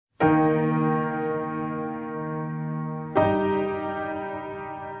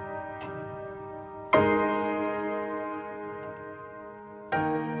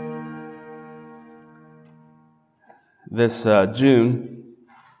This June,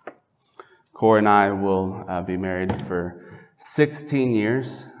 Cora and I will be married for 16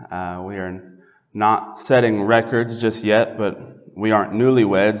 years. We are not setting records just yet, but we aren't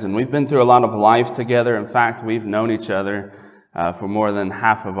newlyweds, and we've been through a lot of life together. In fact, we've known each other for more than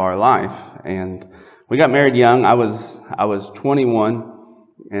half of our life. And we got married young. I was 21,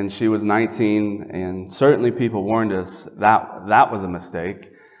 and she was 19, and certainly people warned us that was a mistake.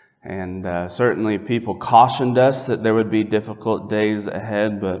 And certainly people cautioned us that there would be difficult days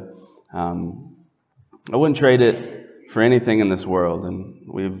ahead, but I wouldn't trade it for anything in this world. And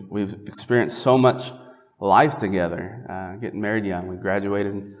we've experienced so much life together, getting married young. We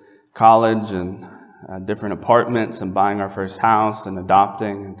graduated college and different apartments and buying our first house and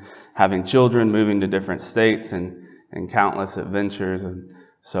adopting and having children, moving to different states and countless adventures. And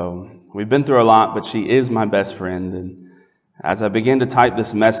so we've been through a lot, but she is my best friend. And as I began to type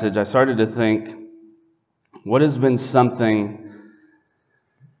this message, I started to think, what has been something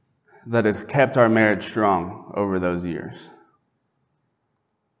that has kept our marriage strong over those years?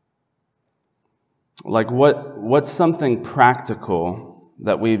 Like what's something practical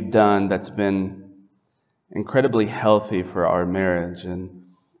that we've done that's been incredibly healthy for our marriage? And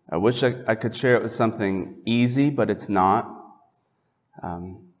I wish I could share it with something easy, but it's not.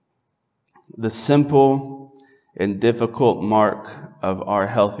 The simple and difficult mark of our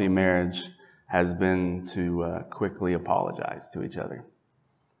healthy marriage has been to quickly apologize to each other.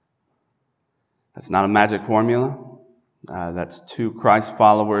 That's not a magic formula. That's two Christ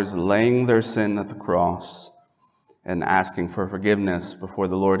followers laying their sin at the cross and asking for forgiveness before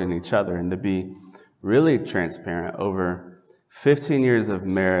the Lord and each other. And to be really transparent, over 15 years of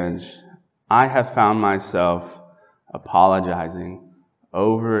marriage, I have found myself apologizing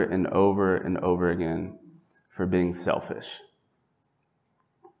over and over and over again for being selfish.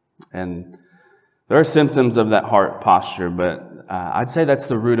 And there are symptoms of that heart posture, but I'd say that's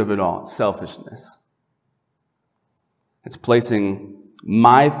the root of it all, selfishness. It's placing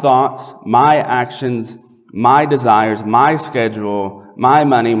my thoughts, my actions, my desires, my schedule, my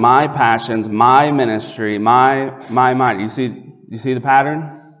money, my passions, my ministry, my mind. You see the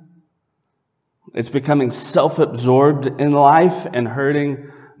pattern? It's becoming self-absorbed in life and hurting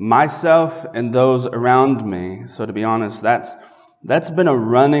myself and those around me. So to be honest, that's been a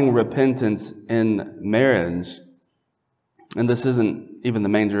running repentance in marriage. And this isn't even the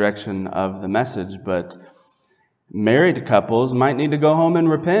main direction of the message, but married couples might need to go home and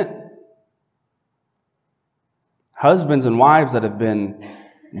repent. Husbands and wives that have been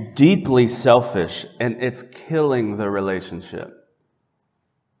deeply selfish, and it's killing the relationship.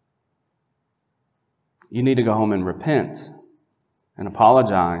 You need to go home and repent and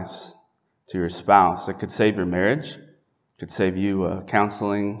apologize to your spouse. It could save your marriage. It could save you a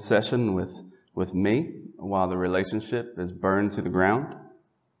counseling session with me while the relationship is burned to the ground.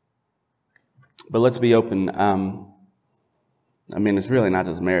 But let's be open. It's really not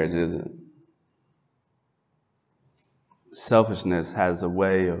just marriage, is it? Selfishness has a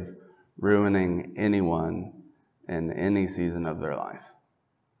way of ruining anyone in any season of their life.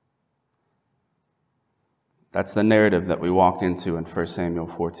 That's the narrative that we walk into in 1 Samuel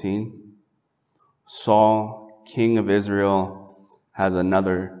 14. Saul, king of Israel, has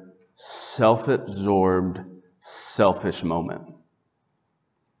another self-absorbed, selfish moment.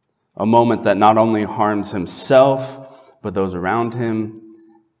 A moment that not only harms himself, but those around him,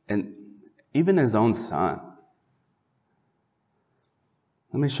 and even his own son.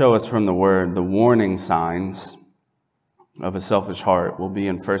 Let me show us from the Word the warning signs of a selfish heart. We'll be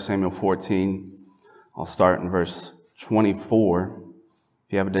in 1 Samuel 14. I'll start in verse 24.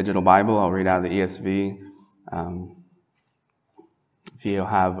 If you have a digital Bible, I'll read out of the ESV. If you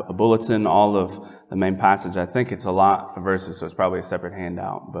have a bulletin, all of the main passage, I think it's a lot of verses, so it's probably a separate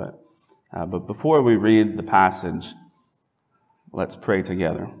handout. But before we read the passage, let's pray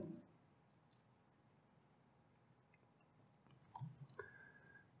together.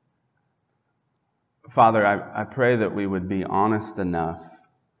 Father, I pray that we would be honest enough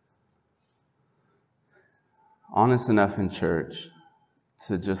in church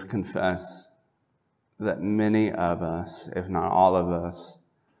to just confess that many of us, if not all of us,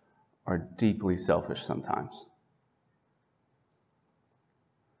 are deeply selfish sometimes.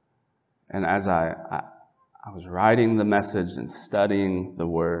 And as I was writing the message and studying the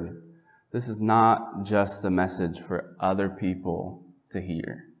Word, this is not just a message for other people to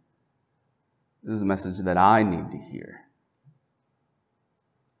hear. This is a message that I need to hear.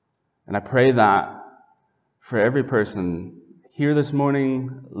 And I pray that for every person here this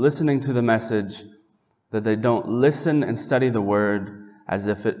morning, listening to the message, that they don't listen and study the Word as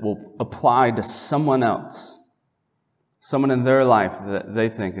if it will apply to someone else, someone in their life that they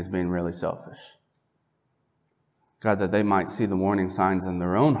think is being really selfish. God, that they might see the warning signs in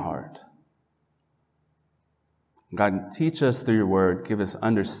their own heart. God, teach us through your word. Give us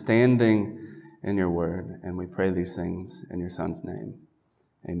understanding in your word. And we pray these things in your Son's name.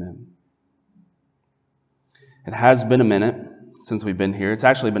 Amen. It has been a minute since we've been here. It's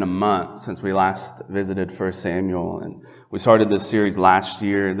actually been a month since we last visited 1 Samuel. And we started this series last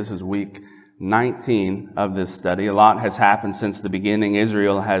year. This is week 19 of this study. A lot has happened since the beginning.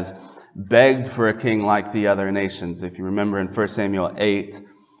 Israel has begged for a king like the other nations. If you remember in 1 Samuel 8,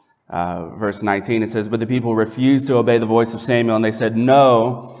 verse 19, it says, "But the people refused to obey the voice of Samuel, and they said,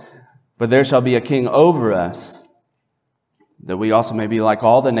 'No, but there shall be a king over us, that we also may be like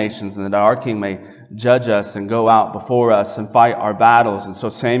all the nations, and that our king may judge us and go out before us and fight our battles.'" And so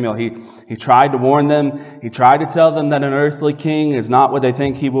Samuel, he tried to warn them. He tried to tell them that an earthly king is not what they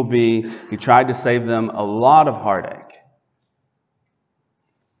think he will be. He tried to save them a lot of heartache.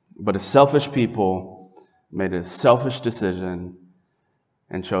 But a selfish people made a selfish decision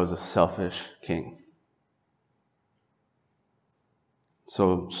and chose a selfish king.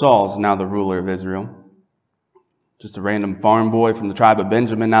 So Saul's now the ruler of Israel. Just a random farm boy from the tribe of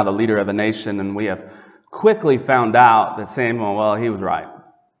Benjamin, now the leader of a nation. And we have quickly found out that Samuel, well, he was right.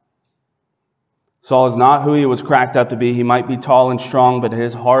 Saul is not who he was cracked up to be. He might be tall and strong, but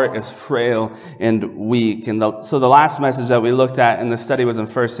his heart is frail and weak. And so the last message that we looked at in the study was in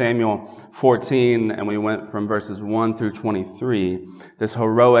 1 Samuel 14, and we went from verses 1 through 23. This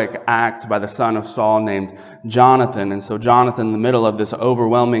heroic act by the son of Saul named Jonathan. And so Jonathan, in the middle of this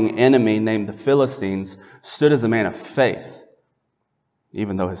overwhelming enemy named the Philistines, stood as a man of faith,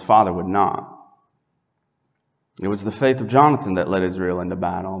 even though his father would not. It was the faith of Jonathan that led Israel into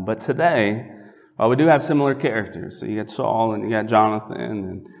battle. But today, well, we do have similar characters. So you got Saul and you got Jonathan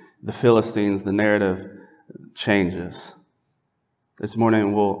and the Philistines. The narrative changes. This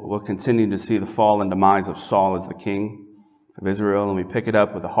morning we'll continue to see the fall and demise of Saul as the king of Israel, and we pick it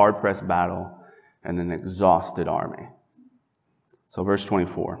up with a hard-pressed battle and an exhausted army. So verse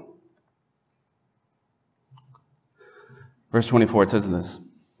 24. Verse 24, it says this: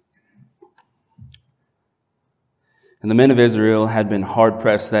 "And the men of Israel had been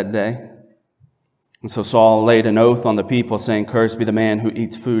hard-pressed that day. And so Saul laid an oath on the people, saying, 'Cursed be the man who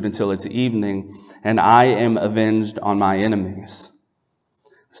eats food until it's evening, and I am avenged on my enemies.'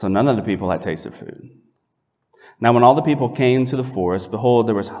 So none of the people had tasted food. Now when all the people came to the forest, behold,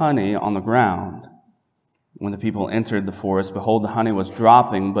 there was honey on the ground. When the people entered the forest, behold, the honey was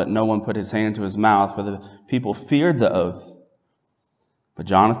dropping, but no one put his hand to his mouth, for the people feared the oath. But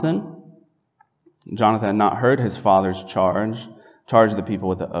Jonathan had not heard his father's charge the people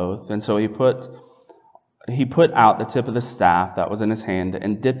with the oath, and so he put out the tip of the staff that was in his hand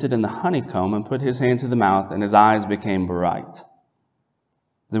and dipped it in the honeycomb and put his hand to the mouth, and his eyes became bright.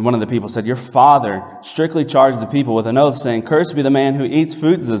 Then one of the people said, 'Your father strictly charged the people with an oath, saying, "Cursed be the man who eats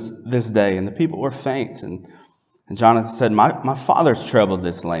food this day." And the people were faint. And Jonathan said, my father's troubled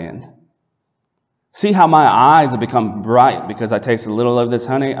this land. See how my eyes have become bright because I tasted a little of this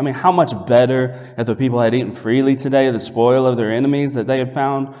honey. I mean, how much better if the people had eaten freely today, the spoil of their enemies that they had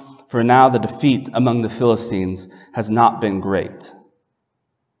found? For now the defeat among the Philistines has not been great."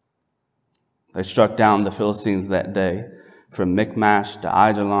 They struck down the Philistines that day from Michmash to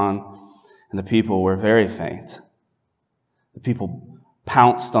Aijalon, and the people were very faint. The people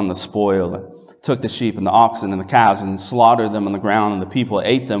pounced on the spoil and took the sheep and the oxen and the calves and slaughtered them on the ground, and the people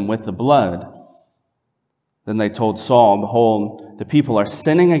ate them with the blood. Then they told Saul, "Behold, the people are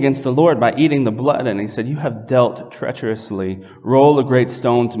sinning against the Lord by eating the blood." And he said, "You have dealt treacherously. Roll a great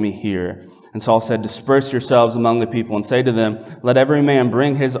stone to me here." And Saul said, "Disperse yourselves among the people and say to them, let every man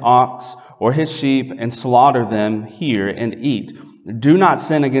bring his ox or his sheep and slaughter them here and eat. Do not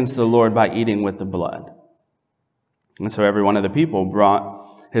sin against the Lord by eating with the blood." And so every one of the people brought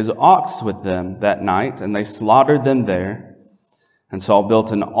his ox with them that night, and they slaughtered them there. And Saul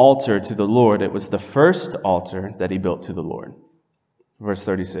built an altar to the Lord. It was the first altar that he built to the Lord. Verse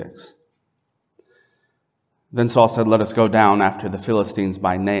 36. Then Saul said, "Let us go down after the Philistines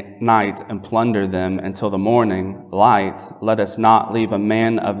by night and plunder them until the morning light. Let us not leave a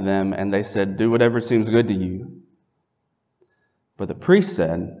man of them." And they said, "Do whatever seems good to you." But the priest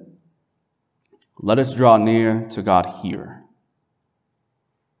said, "Let us draw near to God here."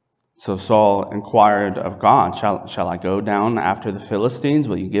 So Saul inquired of God, Shall I go down after the Philistines?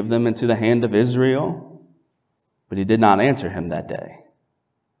 Will you give them into the hand of Israel? But he did not answer him that day.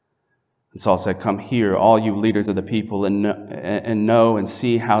 And Saul said, "Come here, all you leaders of the people, and know and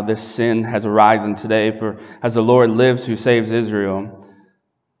see how this sin has arisen today. For as the Lord lives who saves Israel,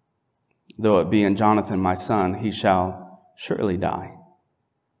 though it be in Jonathan my son, he shall surely die.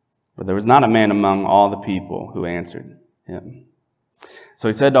 But there was not a man among all the people who answered him. So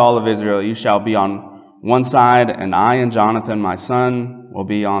he said to all of Israel, you shall be on one side, and I and Jonathan, my son, will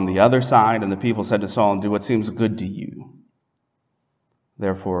be on the other side. And the people said to Saul, do what seems good to you.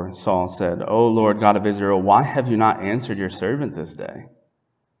 Therefore Saul said, O Lord God of Israel, why have you not answered your servant this day?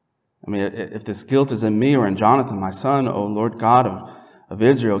 I mean, if this guilt is in me or in Jonathan, my son, O Lord God of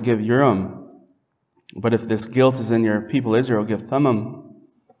Israel, give Urim. But if this guilt is in your people Israel, give Thummim.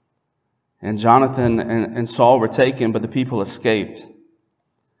 And Jonathan and Saul were taken, but the people escaped.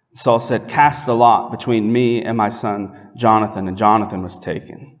 Saul said, cast the lot between me and my son Jonathan, and Jonathan was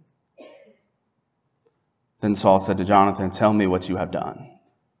taken. Then Saul said to Jonathan, tell me what you have done.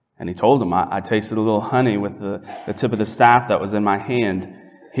 And he told him, I tasted a little honey with the tip of the staff that was in my hand.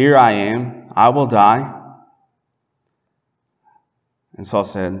 Here I am, I will die. And Saul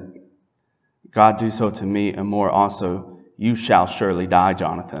said, God do so to me and more also. You shall surely die,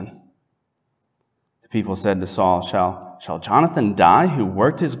 Jonathan. The people said to Saul, Shall Jonathan die who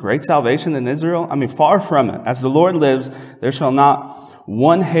worked his great salvation in Israel? I mean, far from it. As the Lord lives, there shall not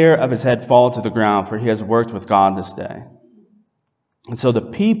one hair of his head fall to the ground, for he has worked with God this day. And so the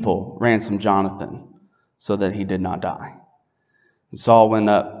people ransomed Jonathan so that he did not die. And Saul went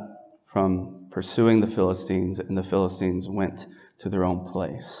up from pursuing the Philistines, and the Philistines went to their own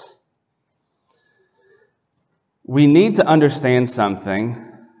place. We need to understand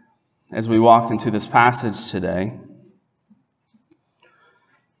something as we walk into this passage today.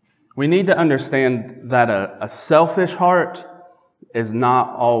 We need to understand that a selfish heart is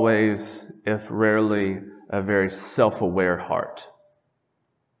not always, if rarely, a very self-aware heart.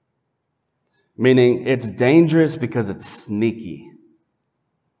 Meaning it's dangerous because it's sneaky.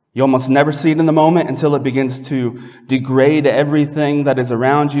 You almost never see it in the moment until it begins to degrade everything that is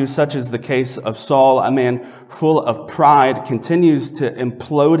around you, such as the case of Saul. A man full of pride continues to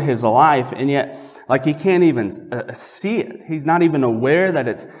implode his life, and yet like he can't even see it. He's not even aware that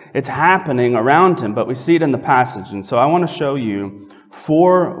it's happening around him, but we see it in the passage. And so I want to show you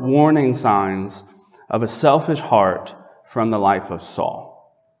 4 warning signs of a selfish heart from the life of Saul.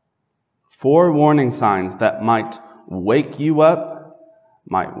 4 warning signs that might wake you up,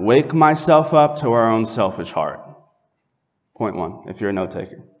 might wake myself up to our own selfish heart. Point 1, if you're a note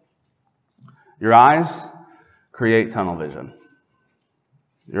taker. Your eyes create tunnel vision.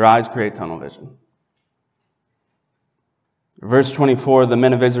 Your eyes create tunnel vision. Verse 24, the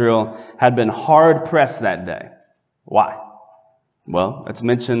men of Israel had been hard pressed that day. Why? Well, it's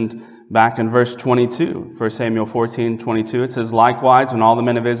mentioned back in verse 22, 1 Samuel 14:22. It says, likewise, when all the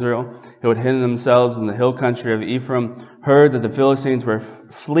men of Israel who had hidden themselves in the hill country of Ephraim heard that the Philistines were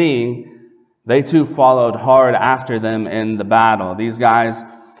fleeing, they too followed hard after them in the battle. These guys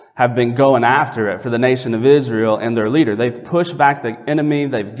have been going after it for the nation of Israel and their leader. They've pushed back the enemy.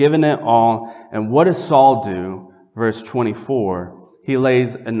 They've given it all. And what does Saul do? Verse 24, he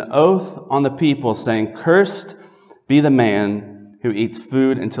lays an oath on the people saying, cursed be the man who eats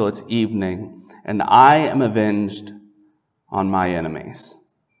food until it's evening, and I am avenged on my enemies.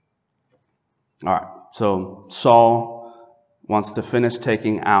 All right, so Saul wants to finish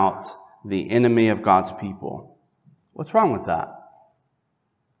taking out the enemy of God's people. What's wrong with that?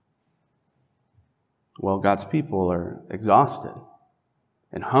 Well, God's people are exhausted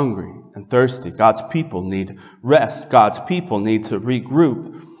and hungry and thirsty. God's people need rest. God's people need to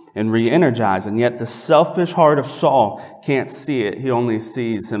regroup and re-energize. And yet the selfish heart of Saul can't see it. He only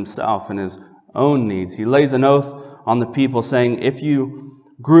sees himself and his own needs. He lays an oath on the people saying, if you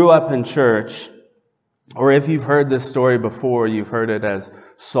grew up in church, or if you've heard this story before, you've heard it as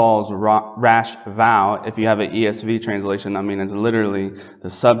Saul's rash vow. If you have an ESV translation, I mean, it's literally the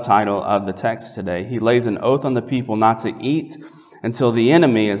subtitle of the text today. He lays an oath on the people not to eat until the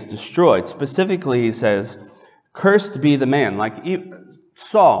enemy is destroyed. Specifically, he says, cursed be the man. Like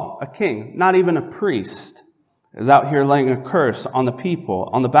Saul, a king, not even a priest, is out here laying a curse on the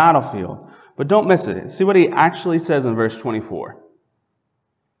people on the battlefield. But don't miss it. See what he actually says in verse 24.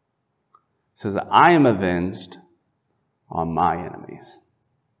 He says, I am avenged on my enemies.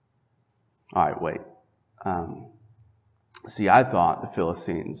 All right, wait. See, I thought the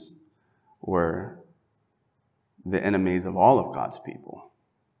Philistines were the enemies of all of God's people.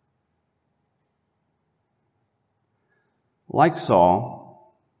 Like Saul,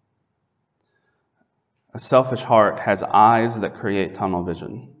 a selfish heart has eyes that create tunnel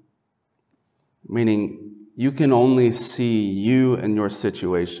vision, meaning you can only see you and your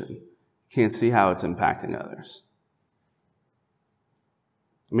situation. You can't see how it's impacting others.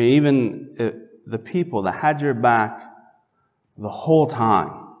 I mean, even the people that had your back the whole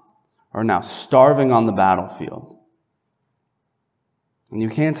time are now starving on the battlefield. And you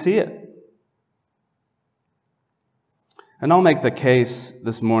can't see it. And I'll make the case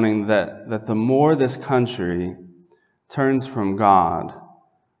this morning that the more this country turns from God,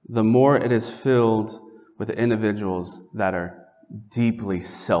 the more it is filled with individuals that are deeply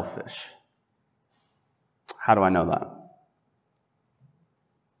selfish. How do I know that?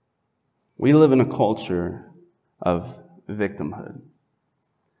 We live in a culture of victimhood.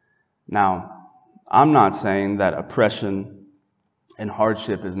 Now, I'm not saying that oppression and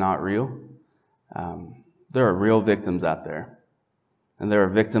hardship is not real. There are real victims out there. And there are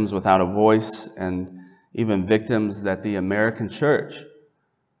victims without a voice, and even victims that the American church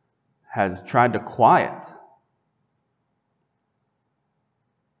has tried to quiet.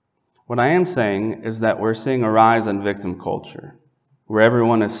 What I am saying is that we're seeing a rise in victim culture, where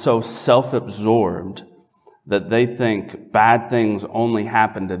everyone is so self-absorbed that they think bad things only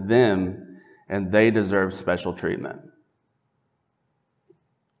happen to them and they deserve special treatment.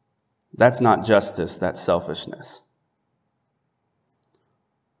 That's not justice, that's selfishness.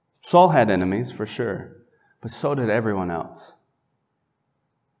 Saul had enemies, for sure, but so did everyone else.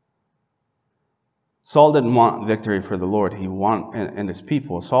 Saul didn't want victory for the Lord and his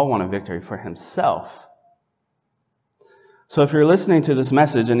people. Saul wanted victory for himself. So if you're listening to this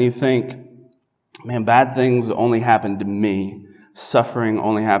message and you think, man, bad things only happen to me, suffering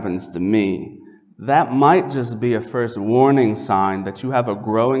only happens to me, that might just be a first warning sign that you have a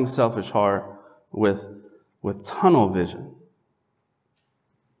growing selfish heart with tunnel vision.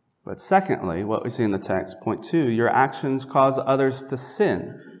 But secondly, what we see in the text, point 2, your actions cause others to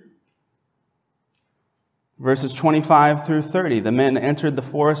sin. Verses 25 through 30, the men entered the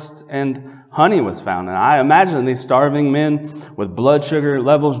forest and honey was found. And I imagine these starving men with blood sugar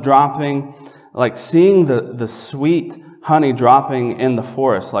levels dropping, like seeing the sweet honey dropping in the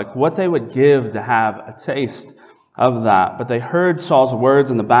forest, like what they would give to have a taste of that. But they heard Saul's words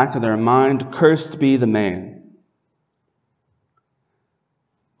in the back of their mind, "Cursed be the man."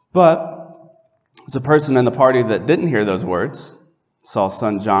 But there's a person in the party that didn't hear those words, Saul's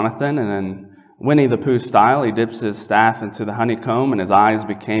son Jonathan, and in Winnie the Pooh style, he dips his staff into the honeycomb and his eyes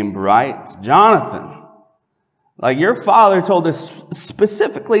became bright. "Jonathan, like your father told us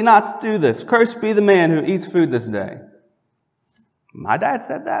specifically not to do this. Cursed be the man who eats food this day." My dad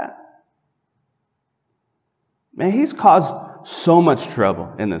said that. Man, he's caused so much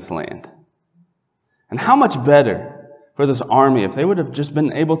trouble in this land. And how much better for this army if they would have just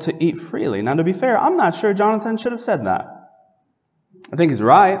been able to eat freely. Now, to be fair, I'm not sure Jonathan should have said that. I think he's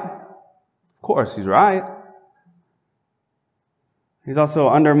right. Of course, he's right. He's also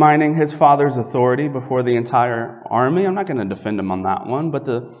undermining his father's authority before the entire army. I'm not going to defend him on that one, but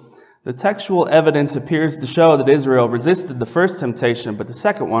the textual evidence appears to show that Israel resisted the first temptation, but the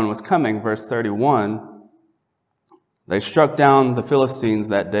second one was coming. Verse 31, they struck down the Philistines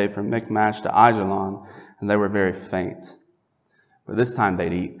that day from Michmash to Aijalon, and they were very faint. But this time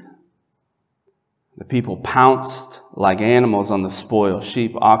they'd eat. The people pounced like animals on the spoil,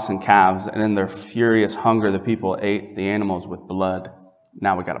 sheep, oxen, calves, and in their furious hunger, the people ate the animals with blood.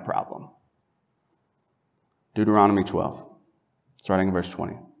 Now we got a problem. Deuteronomy 12, starting in verse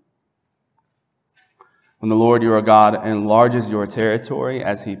 20. When the Lord your God enlarges your territory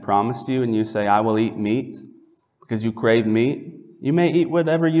as he promised you, and you say, "I will eat meat," because you crave meat, you may eat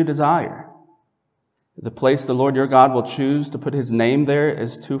whatever you desire. If the place the Lord your God will choose to put his name there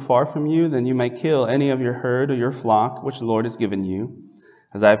is too far from you, then you may kill any of your herd or your flock, which the Lord has given you,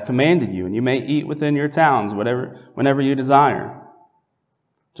 as I have commanded you, and you may eat within your towns whenever you desire.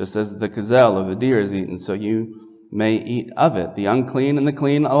 Just as the gazelle or the deer is eaten, so you may eat of it. The unclean and the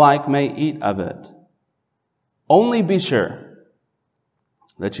clean alike may eat of it. Only be sure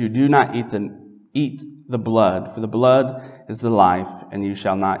that you do not eat the blood, for the blood is the life, and you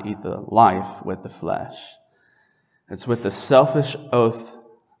shall not eat the life with the flesh. It's with the selfish oath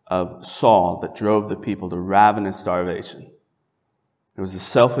of Saul that drove the people to ravenous starvation. It was the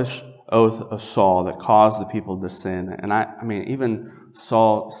selfish oath of Saul that caused the people to sin. And I mean, even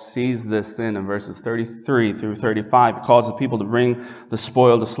Saul sees this sin in verses 33 through 35. He calls the people to bring the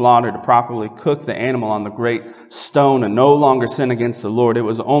spoil to slaughter, to properly cook the animal on the great stone and no longer sin against the Lord. It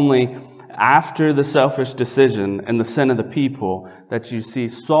was only after the selfish decision and the sin of the people that you see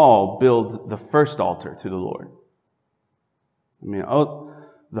Saul build the first altar to the Lord. I mean,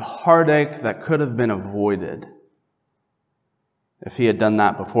 the heartache that could have been avoided if he had done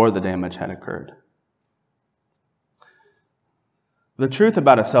that before the damage had occurred. The truth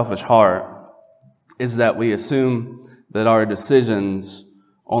about a selfish heart is that we assume that our decisions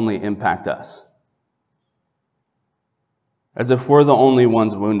only impact us, as if we're the only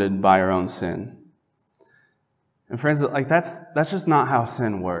ones wounded by our own sin. And friends, like that's just not how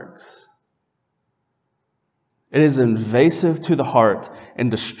sin works. It is invasive to the heart and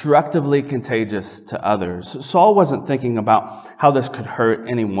destructively contagious to others. Saul wasn't thinking about how this could hurt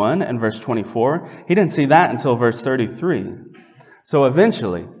anyone in verse 24. He didn't see that until verse 33. So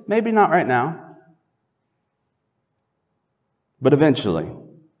eventually, maybe not right now, but eventually,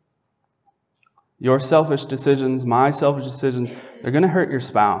 your selfish decisions, my selfish decisions, they're going to hurt your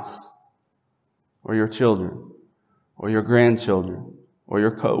spouse or your children or your grandchildren or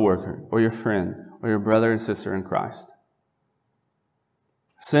your coworker or your friend or your brother and sister in Christ.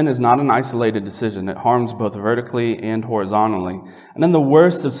 Sin is not an isolated decision. It harms both vertically and horizontally. And in the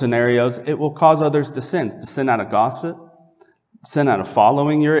worst of scenarios, it will cause others to sin out of gossip, sin out of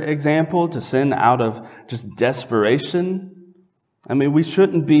following your example, to sin out of just desperation. I mean, we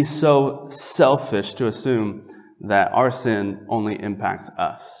shouldn't be so selfish to assume that our sin only impacts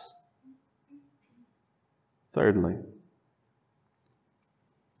us. Thirdly,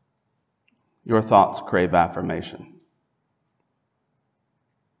 your thoughts crave affirmation.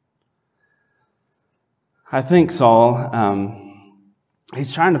 I think Saul,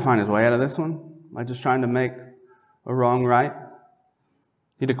 he's trying to find his way out of this one by just trying to make a wrong right.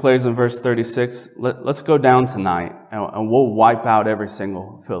 He declares in verse 36, let's go down tonight and we'll wipe out every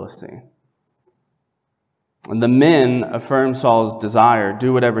single Philistine. And the men affirm Saul's desire,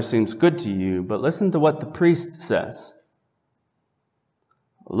 do whatever seems good to you, but listen to what the priest says.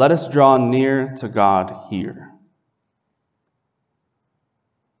 Let us draw near to God here.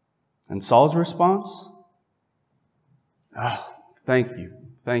 And Saul's response? Oh, thank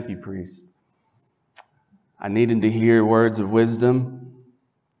you, priest. I needed to hear words of wisdom.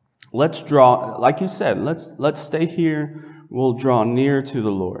 Let's draw, like you said, let's stay here. We'll draw near to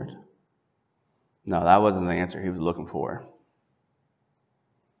the Lord. No, that wasn't the answer he was looking for.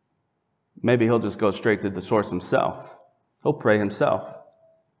 Maybe he'll just go straight to the source himself. He'll pray himself.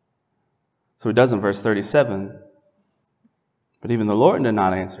 So he does in verse 37. But even the Lord did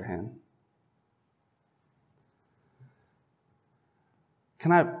not answer him.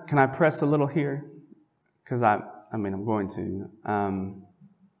 Can I press a little here? Because I'm going to.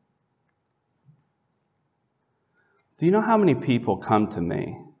 Do you know how many people come to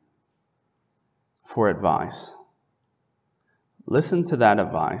me for advice? Listen to that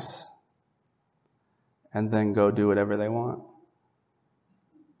advice and then go do whatever they want.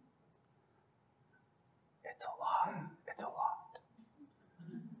 It's a lot.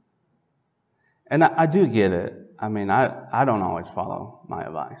 And I do get it. I mean, I don't always follow my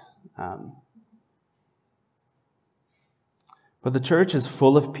advice. But the church is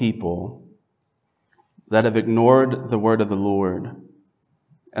full of people that have ignored the word of the Lord,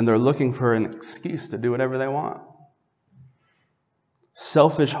 and they're looking for an excuse to do whatever they want.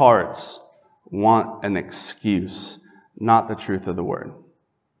 Selfish hearts want an excuse, not the truth of the word.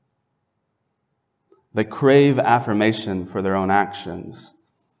 They crave affirmation for their own actions,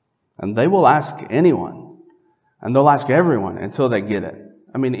 and they will ask anyone, and they'll ask everyone until they get it.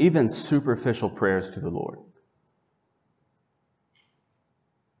 I mean, even superficial prayers to the Lord.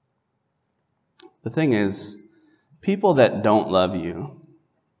 The thing is, people that don't love you,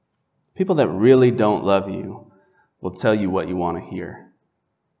 people that really don't love you, will tell you what you want to hear.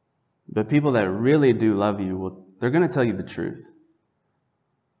 But people that really do love you, they're going to tell you the truth.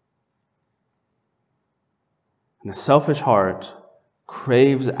 And a selfish heart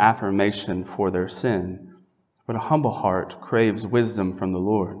craves affirmation for their sin, but a humble heart craves wisdom from the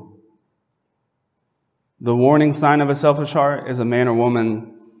Lord. The warning sign of a selfish heart is a man or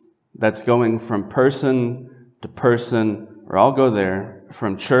woman that's going from person to person, or I'll go there,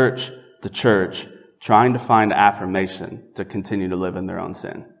 from church to church, trying to find affirmation to continue to live in their own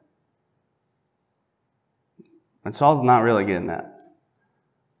sin. And Saul's not really getting that.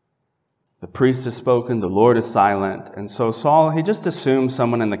 The priest has spoken, the Lord is silent, and so Saul, he just assumes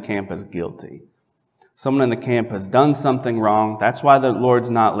someone in the camp is guilty. Someone in the camp has done something wrong. That's why the Lord's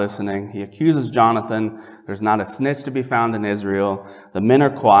not listening. He accuses Jonathan. There's not a snitch to be found in Israel. The men are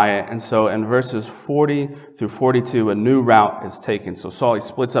quiet. And so in verses 40 through 42, a new route is taken. So Saul, he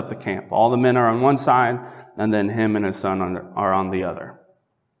splits up the camp. All the men are on one side, and then him and his son are on the other.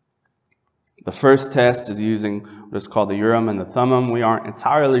 The first test is using what is called the Urim and the Thummim. We aren't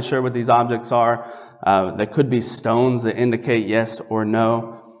entirely sure what these objects are. They could be stones that indicate yes or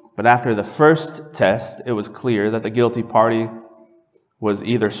no. But after the first test, it was clear that the guilty party was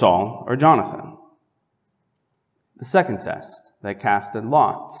either Saul or Jonathan. The second test, they casted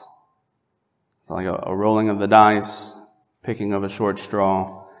lots. It's like a rolling of the dice, picking of a short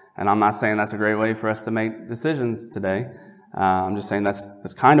straw. And I'm not saying that's a great way for us to make decisions today. I'm just saying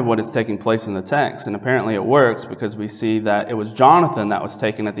that's kind of what is taking place in the text. And apparently it works because we see that it was Jonathan that was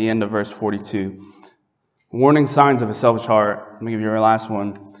taken at the end of verse 42. Warning signs of a selfish heart. Let me give you your last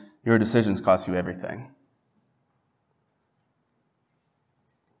one. Your decisions cost you everything.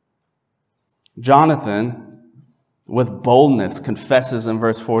 Jonathan, with boldness, confesses in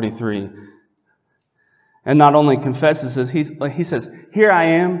verse 43. And not only confesses this, he says, "Here I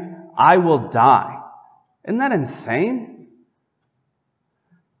am, I will die." Isn't that insane?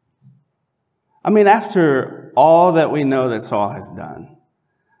 I mean, after all that we know that Saul has done,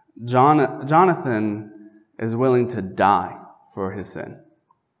 Jonathan is willing to die for his sin.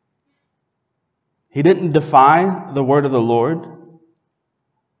 He didn't defy the word of the Lord.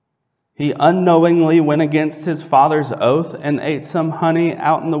 He unknowingly went against his father's oath and ate some honey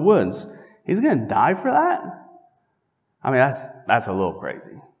out in the woods. He's going to die for that? I mean, that's a little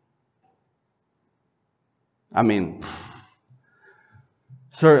crazy. I mean,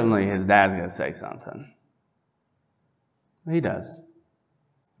 certainly his dad's going to say something. He does.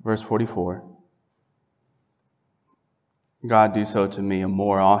 Verse 44. God, do so to me and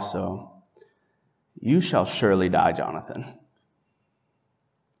more also. You shall surely die, Jonathan.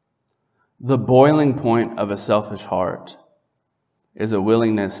 The boiling point of a selfish heart is a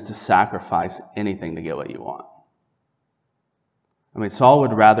willingness to sacrifice anything to get what you want. I mean, Saul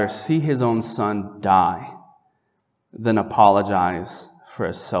would rather see his own son die than apologize for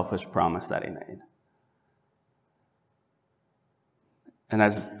a selfish promise that he made. And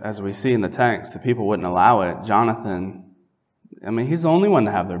as we see in the text, the people wouldn't allow it. Jonathan, I mean, he's the only one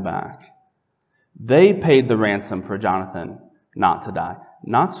to have their back. They paid the ransom for Jonathan not to die.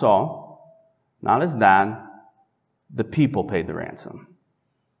 Not Saul, not his dad. The people paid the ransom.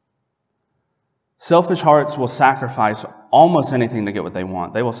 Selfish hearts will sacrifice almost anything to get what they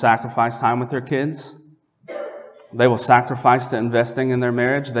want. They will sacrifice time with their kids. They will sacrifice to investing in their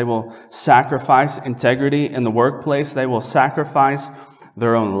marriage. They will sacrifice integrity in the workplace. They will sacrifice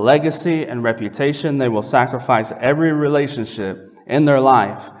their own legacy and reputation. They will sacrifice every relationship in their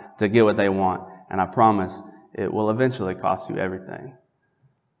life to get what they want. And I promise it will eventually cost you everything.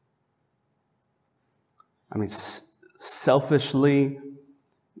 I mean, selfishly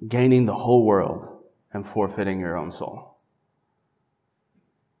gaining the whole world and forfeiting your own soul.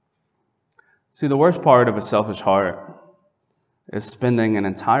 See, the worst part of a selfish heart is spending an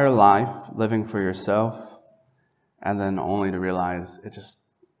entire life living for yourself and then only to realize it just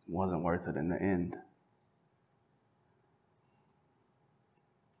wasn't worth it in the end.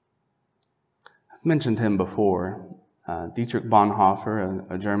 I've mentioned him before. Dietrich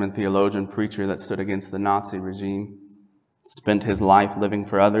Bonhoeffer, a German theologian, preacher that stood against the Nazi regime, spent his life living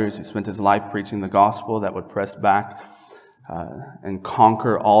for others. He spent his life preaching the gospel that would press back and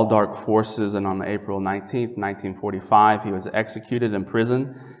conquer all dark forces. And on April 19th, 1945, he was executed in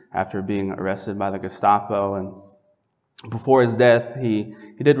prison after being arrested by the Gestapo. And before his death, he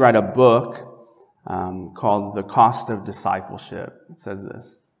did write a book called The Cost of Discipleship. It says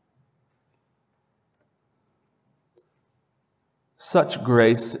this: "Such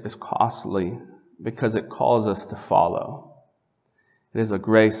grace is costly because it calls us to follow. It is a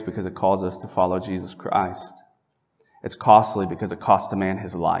grace because it calls us to follow Jesus Christ. It's costly because it costs a man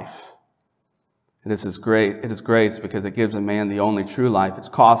his life. It is grace because it gives a man the only true life. It's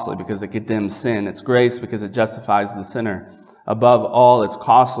costly because it condemns sin. It's grace because it justifies the sinner. Above all, it's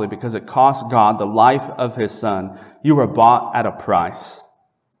costly because it cost God the life of his Son. You were bought at a price."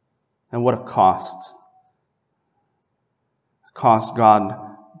 And what a cost. It cost God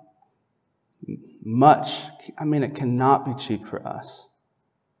much. I mean, it cannot be cheap for us.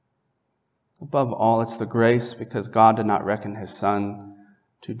 Above all, it's the grace because God did not reckon his Son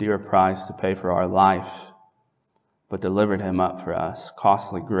too dear a price to pay for our life, but delivered him up for us.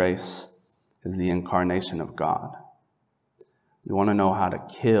 Costly grace is the incarnation of God. You want to know how to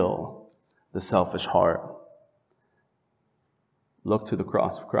kill the selfish heart? Look to the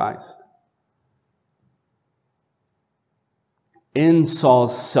cross of Christ. In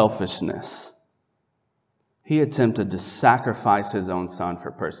Saul's selfishness, he attempted to sacrifice his own son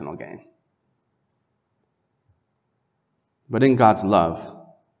for personal gain. But in God's love,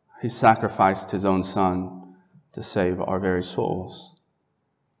 he sacrificed his own son to save our very souls.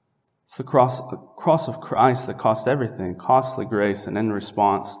 It's the cross of Christ that cost everything, costly grace, and in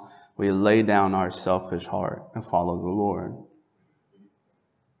response, we lay down our selfish heart and follow the Lord.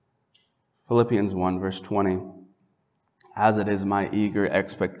 Philippians 1, verse 20, "As it is my eager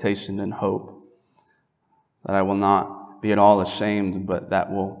expectation and hope that I will not be at all ashamed, but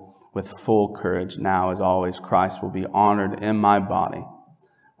that will with full courage now as always Christ will be honored in my body,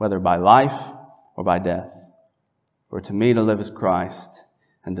 whether by life or by death. For to me to live is Christ,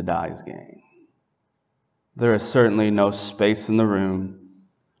 and to die is gain. There is certainly no space in the room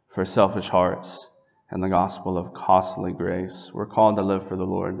for selfish hearts and the gospel of costly grace. We're called to live for the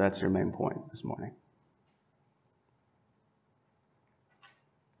Lord. That's your main point this morning.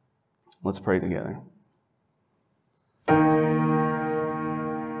 Let's pray together.